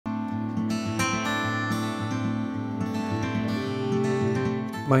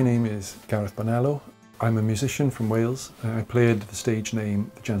My name is Gareth Bonello. I'm a musician from Wales. I play under the stage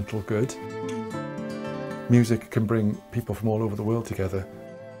name The Gentle Good. Music can bring people from all over the world together.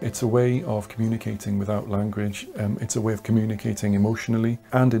 It's a way of communicating without language. It's a way of communicating emotionally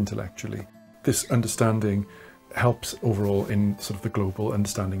and intellectually. This understanding helps overall in sort of the global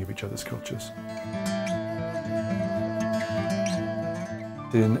understanding of each other's cultures.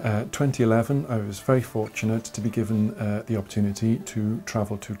 In 2011, I was very fortunate to be given the opportunity to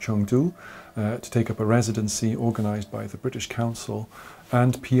travel to Chengdu to take up a residency organised by the British Council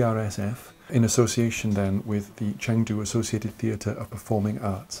and PRSF in association then with the Chengdu Associated Theatre of Performing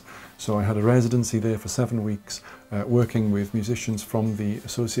Arts. So I had a residency there for 7 weeks, working with musicians from the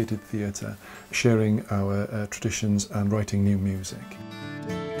Associated Theatre, sharing our traditions and writing new music.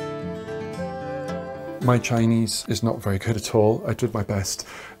 My Chinese is not very good at all. I did my best.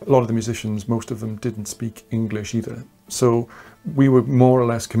 A lot of the musicians, most of them didn't speak English either. So we were more or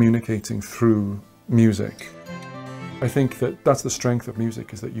less communicating through music. I think that that's the strength of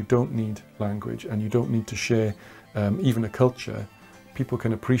music, is that you don't need language and you don't need to share even a culture. People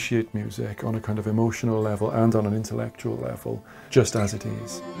can appreciate music on a kind of emotional level and on an intellectual level, just as it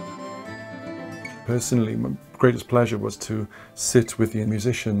is. Personally, my greatest pleasure was to sit with the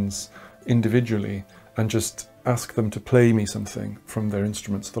musicians individually and just ask them to play me something from their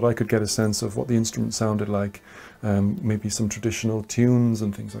instruments so that I could get a sense of what the instrument sounded like, maybe some traditional tunes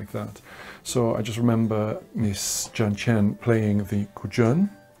and things like that. So I just remember Miss Jian Chen playing the guzheng,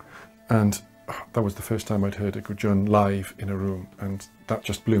 and that was the first time I'd heard a guzheng live in a room, and that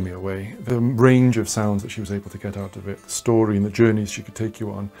just blew me away. The range of sounds that she was able to get out of it, the story and the journeys she could take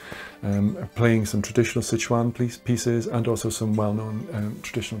you on, playing some traditional Sichuan pieces and also some well-known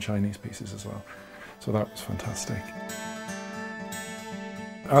traditional Chinese pieces as well. So that was fantastic.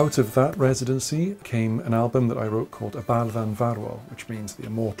 Out of that residency came an album that I wrote called Bardd Anfarwol, which means the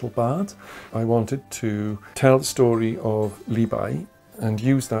Immortal Bard. I wanted to tell the story of Li Bai and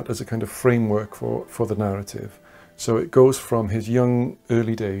use that as a kind of framework for the narrative. So it goes from his young,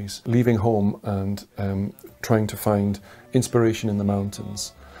 early days, leaving home and trying to find inspiration in the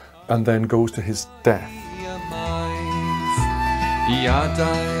mountains, and then goes to his death.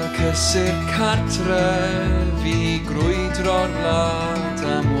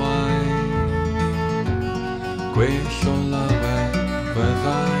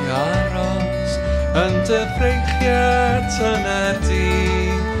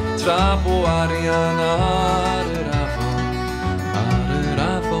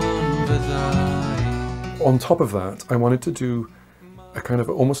 On top of that, I wanted to do a kind of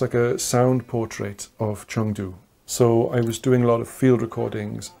almost like a sound portrait of Chengdu. So I was doing a lot of field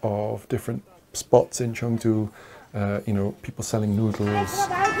recordings of different spots in Chengdu, you know, people selling noodles,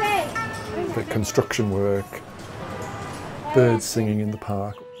 the construction work, birds singing in the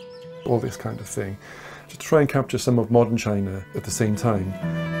park, all this kind of thing, to try and capture some of modern China at the same time.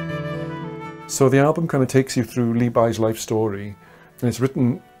 So the album kind of takes you through Li Bai's life story, and it's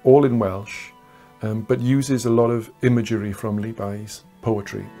written all in Welsh, but uses a lot of imagery from Li Bai's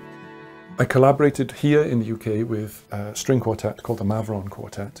poetry. I collaborated here in the UK with a string quartet called the Mavron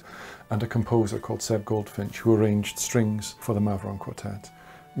Quartet and a composer called Seb Goldfinch, who arranged strings for the Mavron Quartet.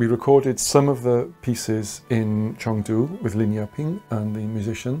 We recorded some of the pieces in Chengdu with Lin Yaping and the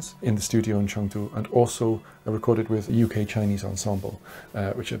musicians in the studio in Chengdu, and also I recorded with a UK Chinese ensemble,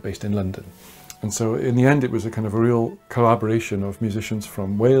 which are based in London. And so in the end it was a kind of a real collaboration of musicians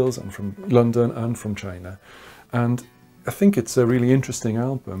from Wales and from London and from China. And I think it's a really interesting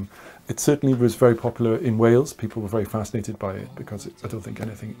album. It certainly was very popular in Wales. People were very fascinated by it because I don't think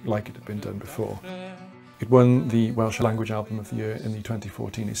anything like it had been done before. It won the Welsh Language Album of the Year in the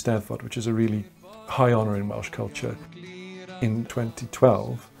 2014 Eisteddfod, which is a really high honour in Welsh culture. In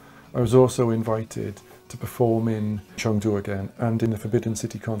 2012, I was also invited to perform in Chengdu again and in the Forbidden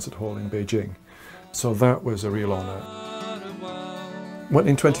City Concert Hall in Beijing. So that was a real honour. Well,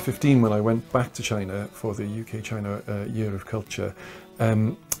 in 2015, when I went back to China for the UK-China Year of Culture,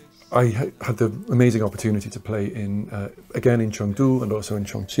 I had the amazing opportunity to play again in Chengdu and also in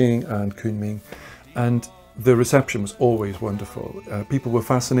Chongqing and Kunming, and the reception was always wonderful. People were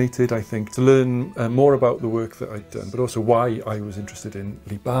fascinated, I think, to learn more about the work that I'd done, but also why I was interested in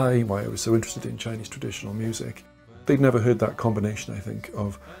Li Bai, why I was so interested in Chinese traditional music. They'd never heard that combination, I think,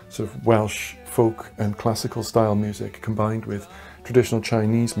 of sort of Welsh folk and classical style music combined with traditional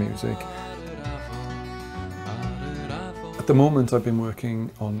Chinese music. At the moment I've been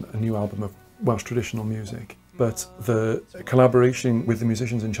working on a new album of Welsh traditional music, but the collaboration with the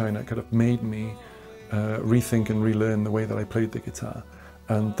musicians in China kind of made me rethink and relearn the way that I played the guitar,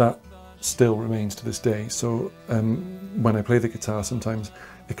 and that still remains to this day. So when I play the guitar, sometimes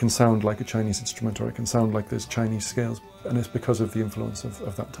it can sound like a Chinese instrument, or it can sound like there's Chinese scales, and it's because of the influence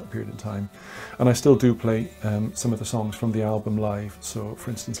of that period in time. And I still do play some of the songs from the album live. So for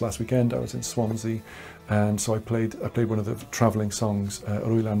instance, last weekend I was in Swansea, and so I played one of the travelling songs,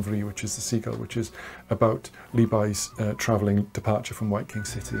 erhu, which is the seagull, which is about Li Bai's travelling departure from White King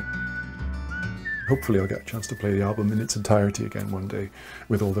City. Hopefully I'll get a chance to play the album in its entirety again one day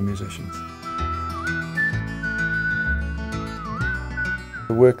with all the musicians.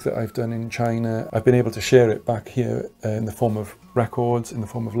 The work that I've done in China, I've been able to share it back here in the form of records, in the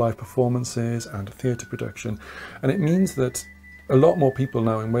form of live performances and a theatre production. And it means that a lot more people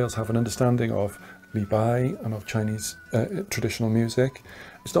now in Wales have an understanding of Li Bai and of Chinese traditional music.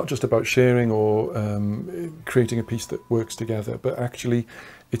 It's not just about sharing or creating a piece that works together, but actually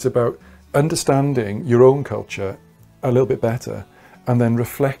it's about understanding your own culture a little bit better and then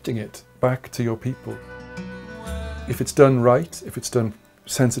reflecting it back to your people. If it's done right, if it's done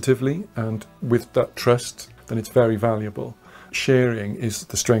sensitively and with that trust, then it's very valuable. Sharing is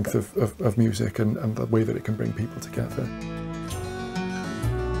the strength of music and the way that it can bring people together.